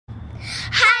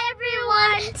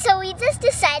we just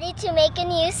decided to make a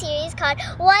new series called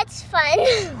What's Fun?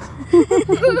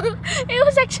 It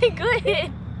was actually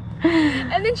good.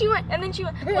 And then she went,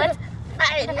 What's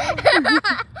Fun?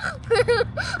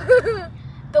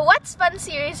 The What's Fun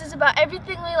series is about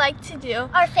everything we like to do.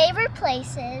 Our favorite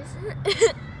places.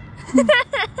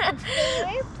 Our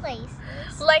favorite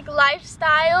places. Like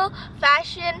lifestyle,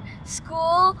 fashion,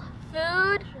 school,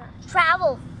 food,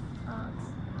 Travel.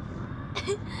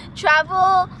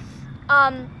 travel,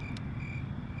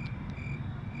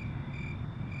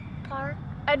 Park.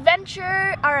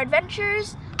 adventure, our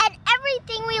adventures, And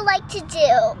everything we like to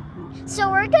do. So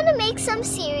we're gonna make some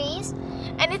series.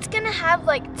 and it's gonna have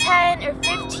like 10 or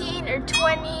 15 or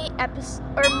 20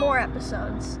 or more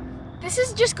episodes. This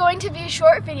is just going to be a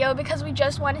short video because we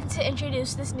just wanted to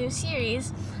introduce this new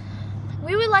series.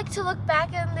 We would like to look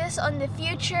back on this on the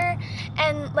future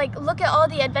and like look at all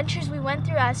the adventures we went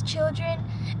through as children,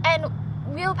 and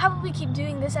we'll probably keep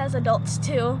doing this as adults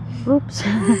too. Oops.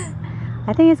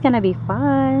 I think it's gonna be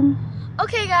fun.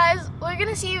 Okay guys, we're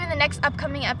gonna see you in the next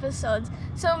upcoming episodes.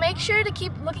 So make sure to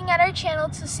keep looking at our channel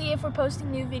to see if we're posting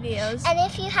new videos. And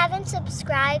if you haven't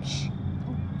subscribed,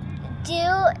 do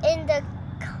in the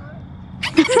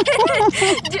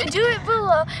do it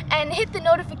below and hit the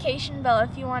notification bell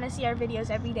if you want to see our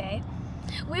videos every day.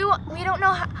 We don't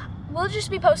know how, we'll just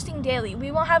be posting daily.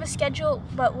 We won't have a schedule,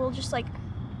 but we'll just like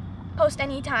post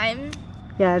anytime.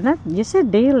 Yeah, you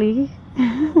said daily.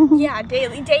 Yeah,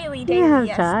 daily, Yeah,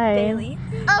 yes, time. daily.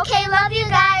 Okay, love you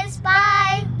guys.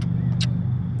 Bye.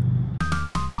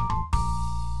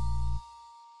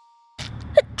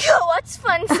 What's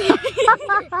Fun series?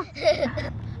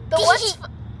 The What's Fun